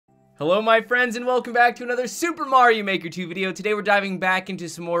Hello my friends and welcome back to another Super Mario Maker 2 video. Today we're diving back into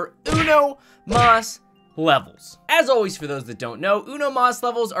some more Uno Mas levels. As always, for those that don't know, Uno Mas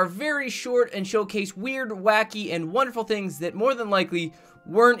levels are very short and showcase weird, wacky, and wonderful things that more than likely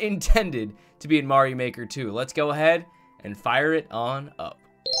weren't intended to be in Mario Maker 2. Let's go ahead and fire it on up.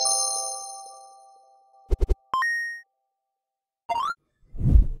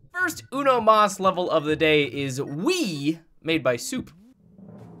 First Uno Mas level of the day is Wii, made by Soup.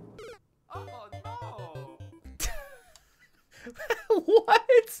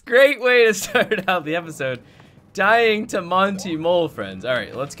 What? Great way to start out the episode. Dying to Monty Mole, friends. All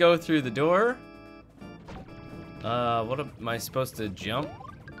right, let's go through the door. What am I supposed to jump?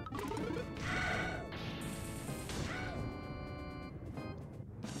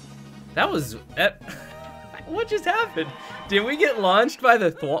 That was... what just happened? Did we get launched by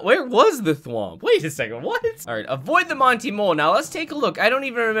the thwomp? Where was the thwomp? Wait a second, what? All right, avoid the Monty Mole. Now let's take a look. I don't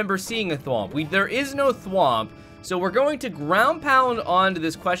even remember seeing a thwomp. There is no thwomp. So we're going to ground pound onto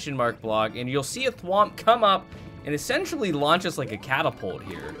this question mark block, and you'll see a thwomp come up and essentially launch us like a catapult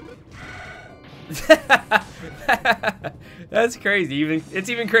here. That's crazy. It's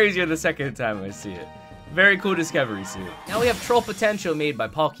even crazier the second time I see it. Very cool discovery suit. Now we have Troll Potential made by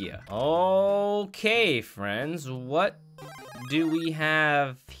Palkia. Okay, friends, what do we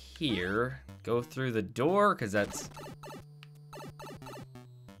have here? Go through the door, because that's...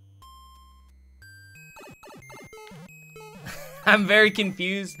 I'm very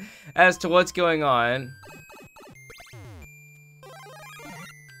confused as to what's going on.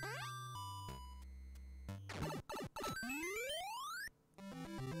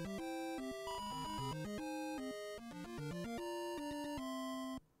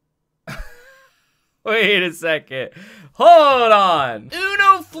 Wait a second. Hold on.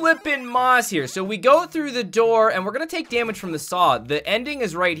 Uno flippin' Mas here. So we go through the door and we're gonna take damage from the saw. The ending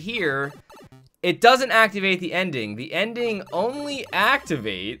is right here. It doesn't activate the ending. The ending only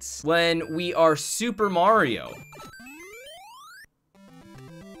activates when we are Super Mario.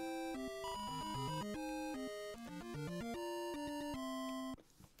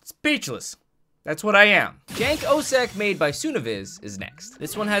 Speechless. That's what I am. Jank Osek made by Sunaviz is next.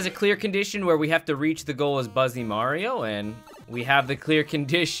 This one has a clear condition where we have to reach the goal as Buzzy Mario, and we have the clear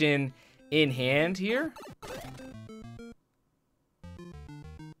condition in hand here.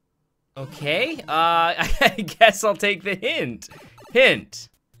 Okay, I guess I'll take the hint. Hint.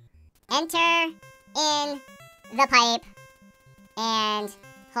 Enter in the pipe and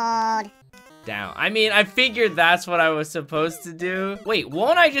hold down. I mean, I figured that's what I was supposed to do. Wait,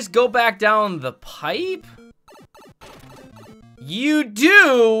 won't I just go back down the pipe? You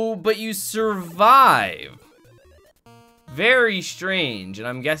do, but you survive. Very strange, and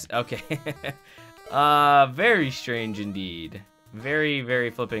I'm guessing, okay. Very strange indeed. Very, very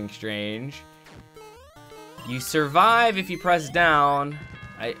flipping strange. You survive if you press down.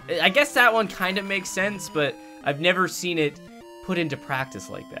 I guess that one kind of makes sense, but I've never seen it put into practice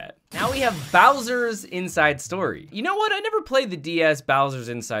like that. Now we have Bowser's Inside Story. You know what? I never played the DS Bowser's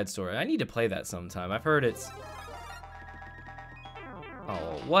Inside Story. I need to play that sometime. I've heard it's...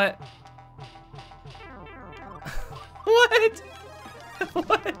 Oh, what? What?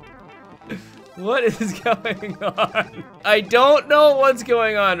 What? What is going on? I don't know what's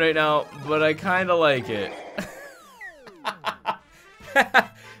going on right now, but I kind of like it.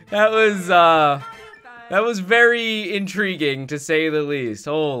 That was very intriguing, to say the least.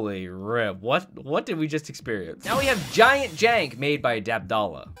 Holy rip. What did we just experience? Now we have Giant Jank made by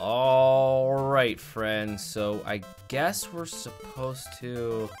Dabdala. All right, friends. So I guess we're supposed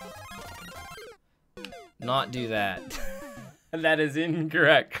to not do that. That is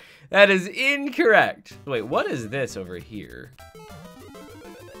incorrect. That is incorrect. Wait, what is this over here?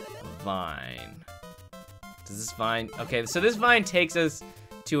 Vine. Does this vine... Okay, so this vine takes us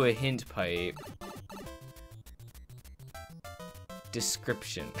to a hint pipe.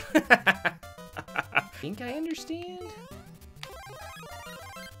 Description. I think I understand.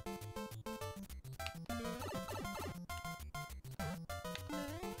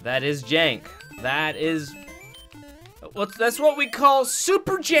 That is jank. That is... That's what we call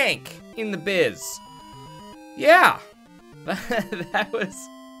super jank in the biz. Yeah. That was...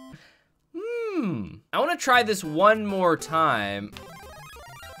 I want to try this one more time.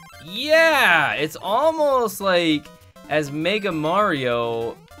 Yeah, it's almost like as Mega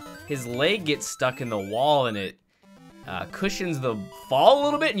Mario, his leg gets stuck in the wall and it cushions the fall a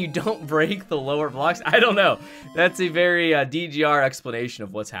little bit and you don't break the lower blocks. I don't know. That's a very DGR explanation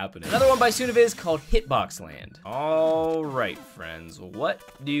of what's happening. Another one by Sunaviz called Hitbox Land. All right, friends. What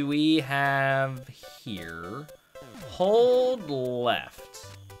do we have here? Hold left.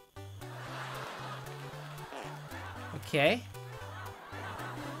 Okay.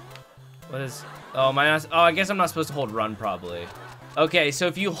 What is... Oh, I guess I'm not supposed to hold run, probably. Okay, so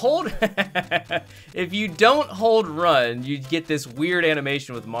if you hold... if you don't hold run, you get this weird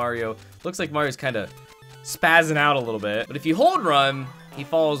animation with Mario. Looks like Mario's kind of spazzing out a little bit. But if you hold run, he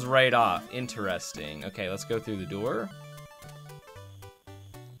falls right off. Interesting. Okay, let's go through the door.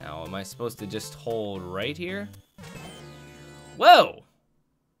 Now, am I supposed to just hold right here? Whoa!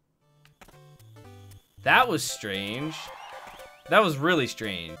 That was strange. That was really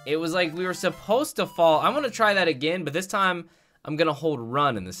strange. It was like we were supposed to fall. I'm gonna try that again, but this time I'm gonna hold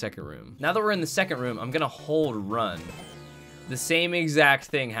run in the second room. Now that we're in the second room, I'm gonna hold run. The same exact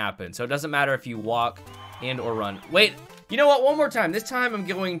thing happened. So it doesn't matter if you walk and or run. Wait, you know what? One more time. This time I'm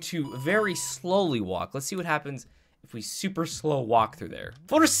going to very slowly walk. Let's see what happens if we super slow walk through there.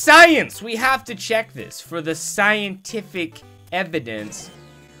 For science, we have to check this for the scientific evidence.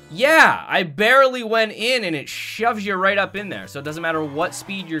 Yeah, I barely went in and it shoves you right up in there. So it doesn't matter what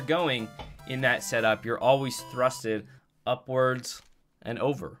speed you're going in that setup, you're always thrusted upwards and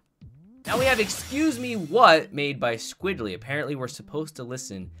over. Now we have Excuse Me What made by Squidly. Apparently we're supposed to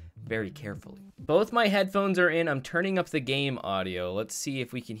listen very carefully. Both my headphones are in. I'm turning up the game audio. Let's see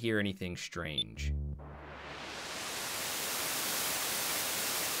if we can hear anything strange.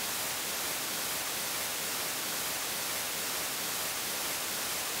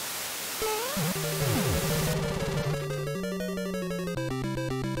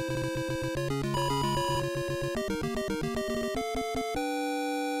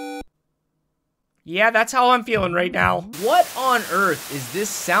 Yeah, that's how I'm feeling right now. What on earth is this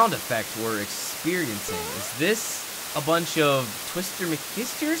sound effect we're experiencing? Is this a bunch of Twister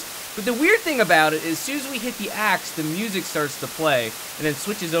McTwisters? But the weird thing about it is as soon as we hit the axe, the music starts to play and then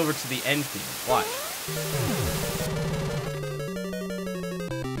switches over to the end theme. Watch.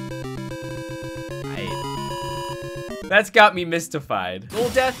 That's got me mystified. Soul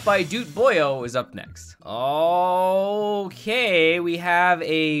Death by Doot Boyo is up next. Okay, we have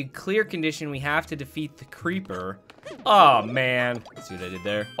a clear condition. We have to defeat the creeper. Oh, man. Let's see what I did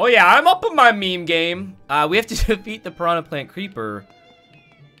there. Oh, yeah, I'm up in my meme game. We have to defeat the Piranha Plant Creeper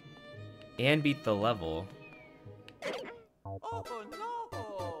and beat the level. Oh, no.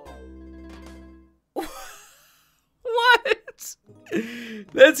 What?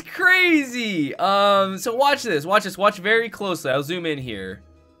 That's crazy. So watch this, watch very closely. I'll zoom in here.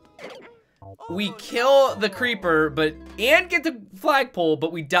 We kill the creeper, and get the flagpole,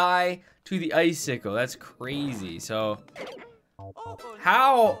 but we die to the icicle. That's crazy. So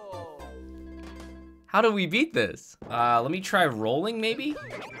how do we beat this? Let me try rolling, maybe?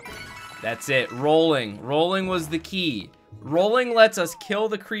 That's it, rolling. Rolling was the key. Rolling lets us kill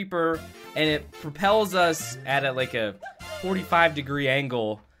the creeper, and it propels us at like a 45-degree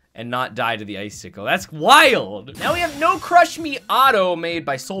angle and not die to the icicle. That's wild. Now we have No Crush Me Auto made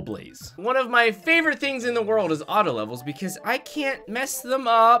by Soul Blaze. One of my favorite things in the world is auto levels because I can't mess them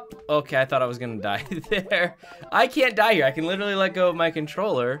up. Okay, I thought I was gonna die there. I can't die here. I can literally let go of my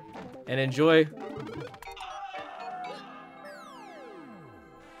controller and enjoy.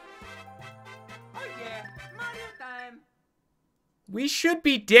 We should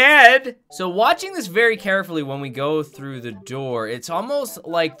be dead. So watching this very carefully when we go through the door, it's almost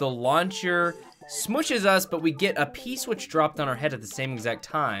like the launcher smushes us, but we get a P-switch dropped on our head at the same exact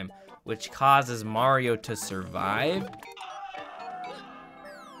time, which causes Mario to survive.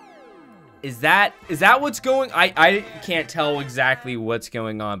 Is that what's going? I can't tell exactly what's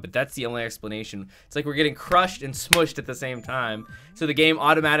going on, but that's the only explanation. It's like we're getting crushed and smushed at the same time, so the game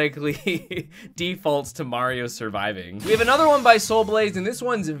automatically defaults to Mario surviving. We have another one by Soul Blaze, and this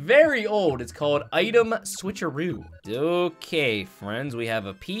one's very old. It's called Item Switcheroo. Okay, friends, we have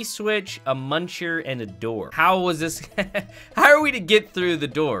a P-switch, a muncher, and a door. How was this? How are we to get through the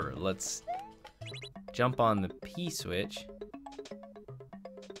door? Let's jump on the P-switch.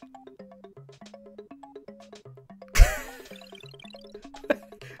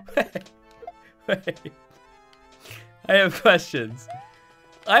 Wait. I have questions.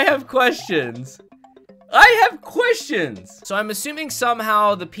 So I'm assuming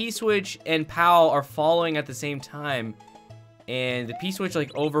somehow the P-switch and POW are following at the same time, and the P-switch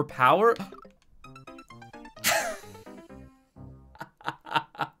like overpower.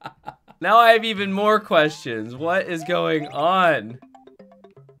 Now I have even more questions. What is going on?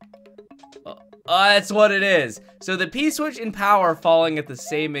 That's what it is. So the P-switch and POW are falling at the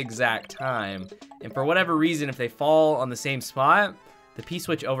same exact time. And for whatever reason, if they fall on the same spot, the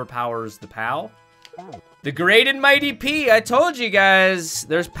P-switch overpowers the POW. The great and mighty P, I told you guys,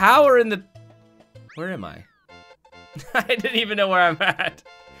 there's power in the... Where am I? I didn't even know where I'm at.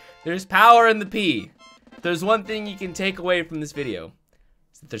 There's power in the P. There's one thing you can take away from this video.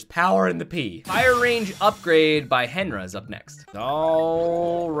 It's that there's power in the P. Fire range upgrade by Henra is up next.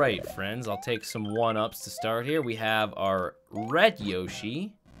 All right, friends. I'll take some 1-ups to start here. We have our red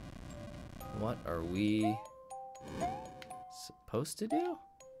Yoshi. What are we supposed to do?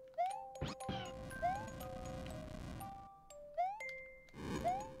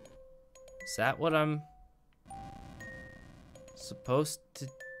 Is that what I'm supposed to?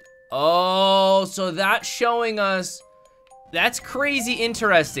 Oh, so that's showing us. That's crazy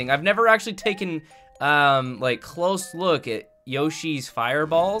interesting. I've never actually taken like close look at Yoshi's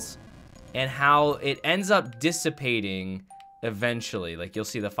fireballs and how it ends up dissipating eventually. Like you'll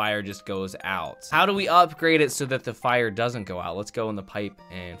see the fire just goes out. How do we upgrade it so that the fire doesn't go out? Let's go in the pipe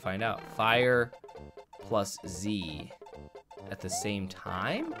and find out. Fire plus Z at the same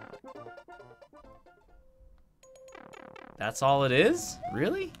time? That's all it is?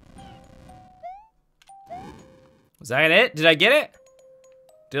 Really? Was that it? Did I get it?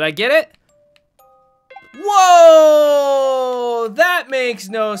 Did I get it? Whoa! That makes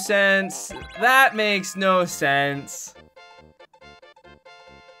no sense. That makes no sense.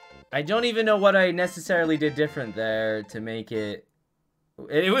 I don't even know what I necessarily did different there to make it.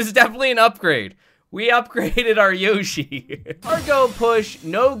 It was definitely an upgrade. We upgraded our Yoshi. Argo Push,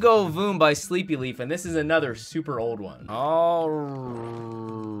 No Go Voom by Sleepy Leaf, and this is another super old one. All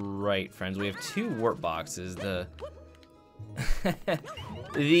right, friends, we have 2 warp boxes. The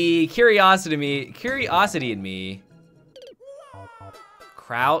the curiosity in me.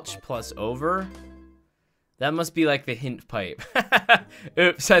 Crouch plus over. That must be like the hint pipe.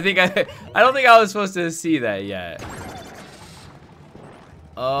 Oops, I don't think I was supposed to see that yet.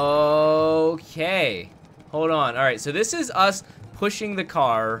 Okay, hold on. All right, so this is us pushing the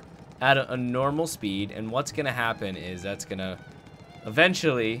car at a normal speed, and what's gonna happen is that's gonna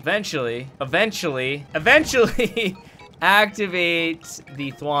eventually activate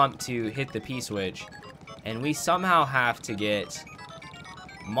the thwomp to hit the P switch, and we somehow have to get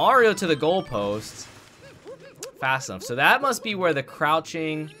Mario to the goalpost fast enough. So that must be where the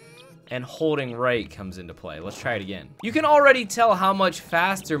crouching and holding right comes into play. Let's try it again. You can already tell how much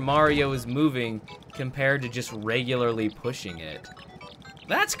faster Mario is moving compared to just regularly pushing it.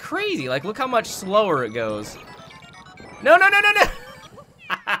 That's crazy. Like, look how much slower it goes. No, no, no, no, no.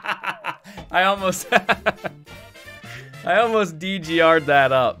 I almost DGR'd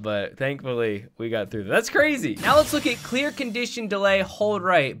that up, but thankfully we got through that. That's crazy. Now let's look at Clear Condition Delay Hold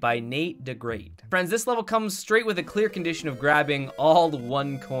Right by Nate the Great. Friends, this level comes straight with a clear condition of grabbing all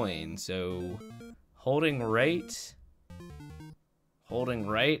 1 coin. So, holding right. Holding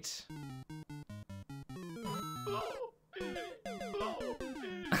right.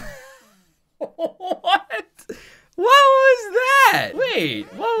 What? What was that?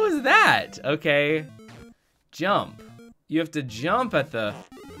 Wait, what was that? Okay. Jump. You have to jump at the...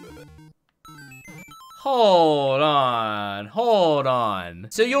 Hold on, hold on.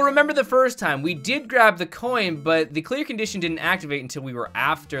 So you'll remember the first time, we did grab the coin, but the clear condition didn't activate until we were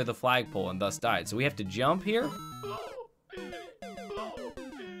after the flagpole and thus died. So we have to jump here.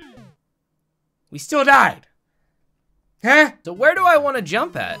 We still died. Huh? So where do I want to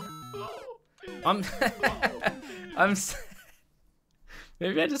jump at?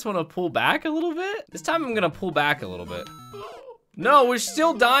 Maybe I just want to pull back a little bit. This time I'm gonna pull back a little bit. No, we're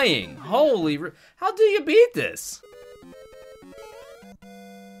still dying. Holy, how do you beat this?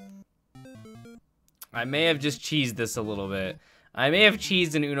 I may have just cheesed this a little bit. I may have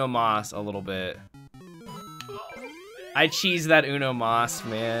cheesed an Uno Mas a little bit. I cheesed that Uno Mas,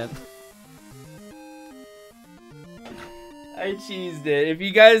 man. I cheesed it. If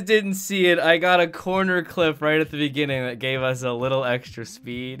you guys didn't see it, I got a corner clip right at the beginning that gave us a little extra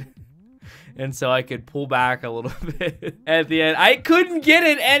speed. And so I could pull back a little bit at the end. I couldn't get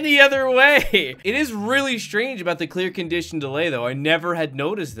it any other way. It is really strange about the clear condition delay, though. I never had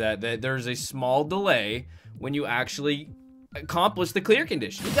noticed that there's a small delay when you actually accomplish the clear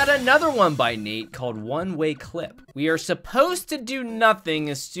condition. We got another one by Nate called One Way Clip. We are supposed to do nothing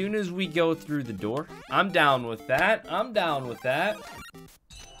as soon as we go through the door. I'm down with that. I'm down with that.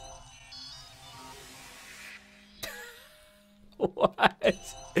 What?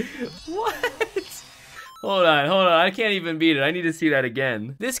 What? Hold on, hold on. I can't even beat it. I need to see that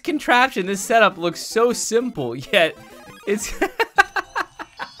again. This contraption, this setup looks so simple, yet it's...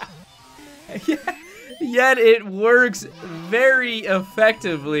 yet it works very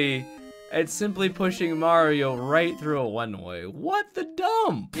effectively at simply pushing Mario right through a one-way. What the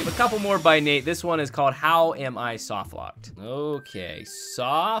dump? We have a couple more by Nate. This one is called How Am I Soft Locked? Okay,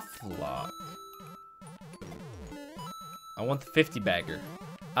 soft lock. I want the 50 bagger.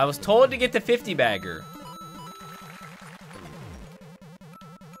 I was told to get the 50 bagger.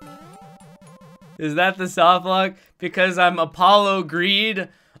 Is that the soft lock? Because I'm Apollo Greed?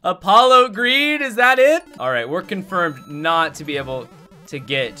 Apollo Greed, is that it? All right, we're confirmed not to be able to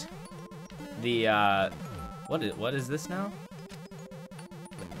get the, what is this now?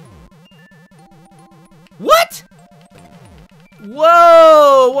 What?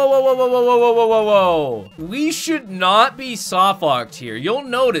 Whoa, whoa, whoa, whoa, whoa, whoa, whoa, whoa, whoa, whoa. We should not be soft locked here. You'll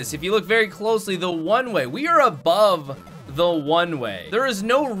notice if you look very closely, the one way, we are above the one way. There is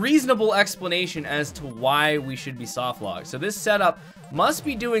no reasonable explanation as to why we should be soft locked. So this setup must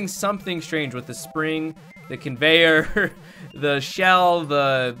be doing something strange with the spring, the conveyor, the shell,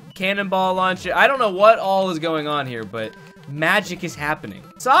 the cannonball launcher. I don't know what all is going on here, but magic is happening.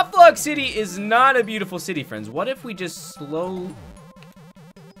 Soft Lock City is not a beautiful city, friends. What if we just slow...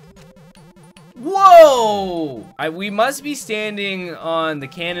 Whoa! We must be standing on the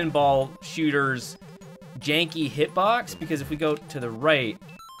cannonball shooter's janky hitbox, because if we go to the right,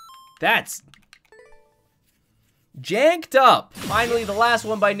 that's janked up. Finally, the last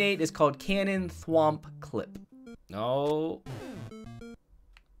one by Nate is called Cannon Thwomp Clip. No.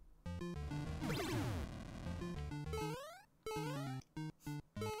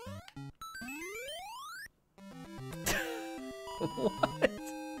 What?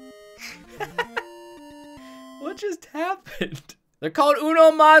 What just happened? They're called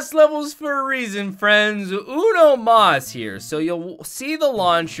Uno Mas levels for a reason, friends. Uno Mas here. So you'll see the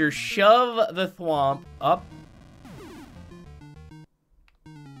launcher shove the thwomp up.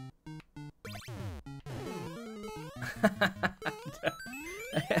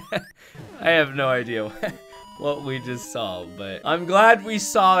 I have no idea what we just saw, but I'm glad we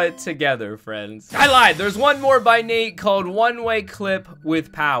saw it together, friends. I lied. There's one more by Nate called One-Way Clip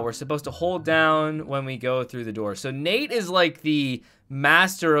with POW. We're supposed to hold down when we go through the door. So Nate is like the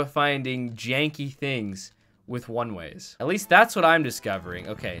master of finding janky things with one-ways. At least that's what I'm discovering.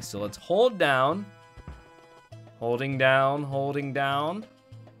 Okay, so let's hold down. Holding down, holding down.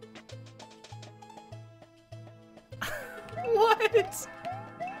 What?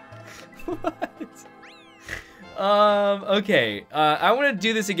 What? Okay, I want to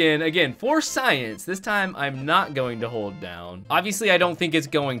do this again, for science. This time, I'm not going to hold down. Obviously, I don't think it's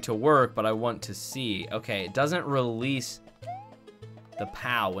going to work, but I want to see. Okay, it doesn't release the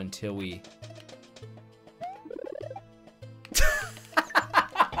POW until we...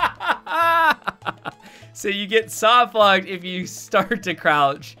 So you get soft locked if you start to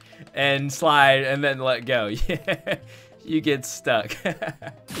crouch and slide and then let go. Yeah. You get stuck.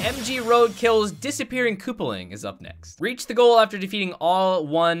 MG Roadkill's Disappearing Koopaling is up next. Reach the goal after defeating all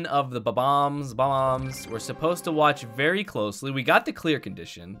one of the bombs. We're supposed to watch very closely. We got the clear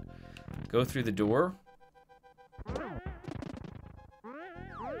condition. Go through the door.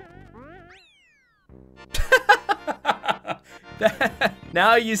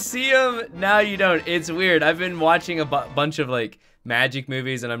 Now you see him, now you don't. It's weird. I've been watching a bunch of like magic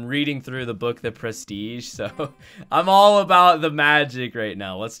movies and I'm reading through the book The Prestige, so I'm all about the magic right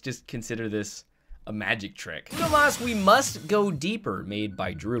now. Let's just consider this a magic trick. Last, we must go deeper, made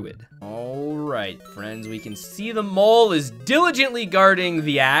by Druid. All right, friends, we can see the mole is diligently guarding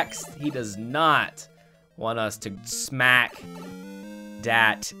the axe. He does not want us to smack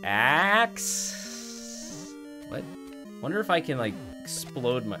that axe. What? Wonder if I can like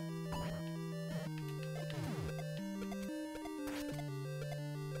explode my...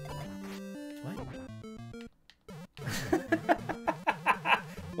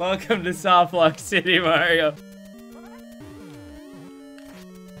 Welcome to Soft Lock City, Mario.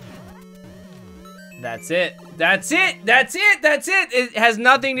 That's it. That's it. That's it. That's it. It has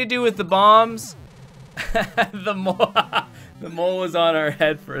nothing to do with the bombs. The mole was on our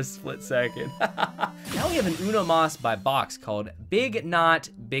head for a split second. Now we have an Uno Mas by Box called Big Not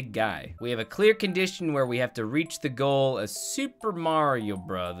Big Guy. We have a clear condition where we have to reach the goal as Super Mario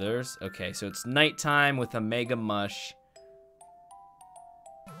Brothers. Okay, so it's nighttime with a Mega Mush.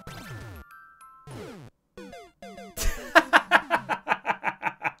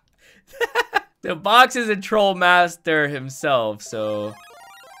 The Box is a troll master himself, so...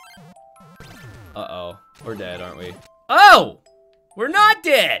 Uh-oh. We're dead, aren't we? Oh! We're not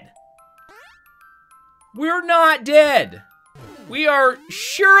dead! We're not dead! We are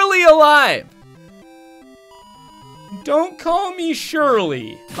surely alive! Don't call me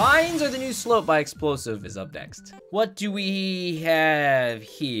Shirley. Vines Are the New Slope by Explosive is up next. What do we have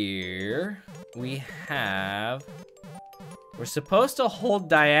here? We have... We're supposed to hold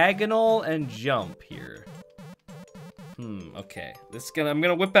diagonal and jump here. Okay. I'm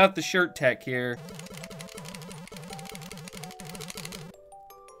gonna whip out the shirt tech here.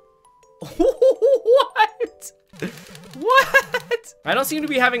 What? What? I don't seem to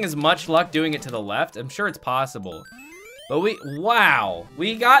be having as much luck doing it to the left. I'm sure it's possible. But wow.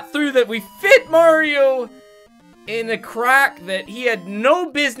 We got through that. We fit Mario in a crack that he had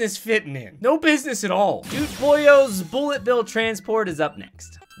no business fitting in. No business at all. Dude Boyo's Bullet Bill Transport is up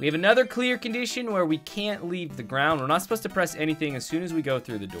next. We have another clear condition where we can't leave the ground. We're not supposed to press anything as soon as we go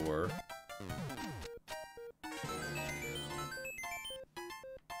through the door.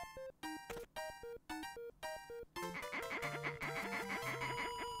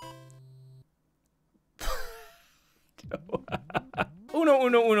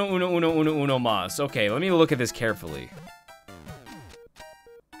 Uno mas. Okay, let me look at this carefully.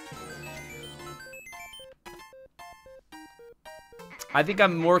 I think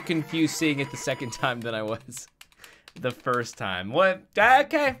I'm more confused seeing it the second time than I was the first time. What?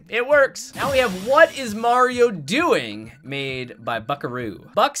 Okay, it works. Now we have What Is Mario Doing? Made by Buckaroo.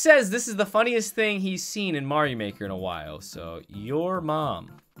 Buck says this is the funniest thing he's seen in Mario Maker in a while, so your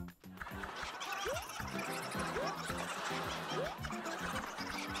mom.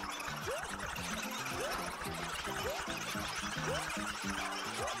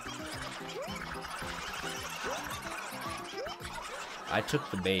 I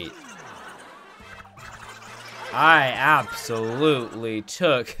took the bait. I absolutely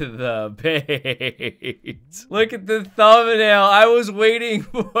took the bait. Look at the thumbnail. I was waiting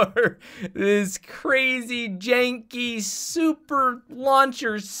for this crazy, janky, super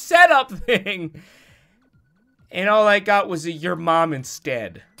launcher setup thing. And all I got was a your mom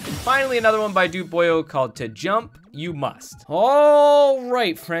instead. And finally, another one by Dude Boyo called To Jump, You Must. All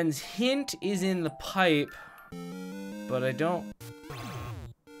right, friends. Hint is in the pipe, but I don't...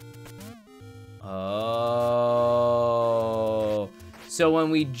 Oh, so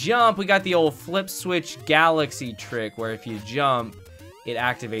when we jump, we got the old flip switch galaxy trick where if you jump, it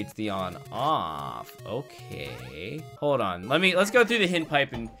activates the on off. Okay, hold on. Let's go through the hint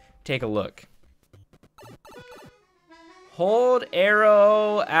pipe and take a look. Hold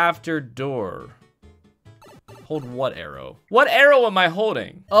arrow after door. Hold what arrow? What arrow am I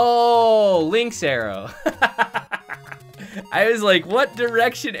holding? Oh, Link's arrow. I was like, what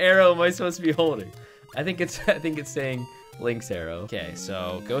direction arrow am I supposed to be holding? I think it's saying Link's arrow. Okay,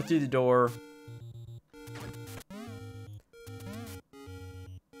 so go through the door.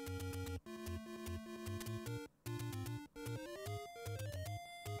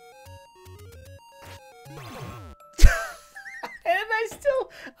 And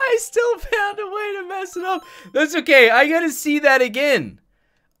I still found a way to mess it up. That's okay. I gotta see that again.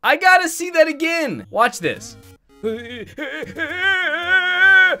 Watch this. Like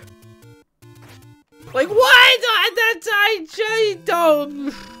what? I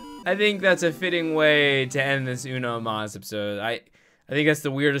don't. I think that's a fitting way to end this Uno Mas episode. I think that's the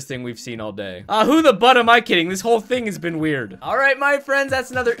weirdest thing we've seen all day. Who the butt am I kidding? This whole thing has been weird. All right, my friends,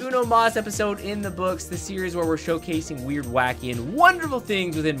 that's another Uno Mas episode in the books, the series where we're showcasing weird, wacky, and wonderful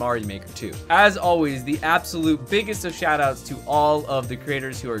things within Mario Maker 2. As always, the absolute biggest of shout outs to all of the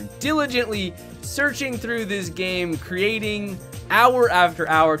creators who are diligently searching through this game, creating hour after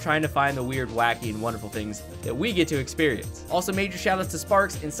hour, trying to find the weird, wacky, and wonderful things that we get to experience. Also, major shout outs to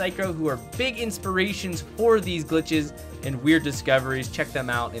Sparks and Psycho, who are big inspirations for these glitches and weird discoveries. Check them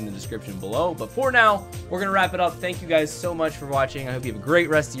out in the description below. But for now, we're gonna wrap it up. Thank you guys so much for watching. I hope you have a great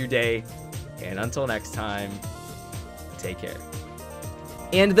rest of your day. And until next time, take care.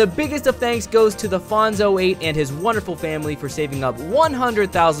 And the biggest of thanks goes to the Fonzo8 and his wonderful family for saving up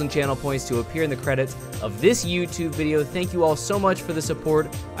 100,000 channel points to appear in the credits of this YouTube video. Thank you all so much for the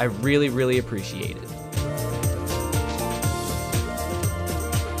support. I really, really appreciate it.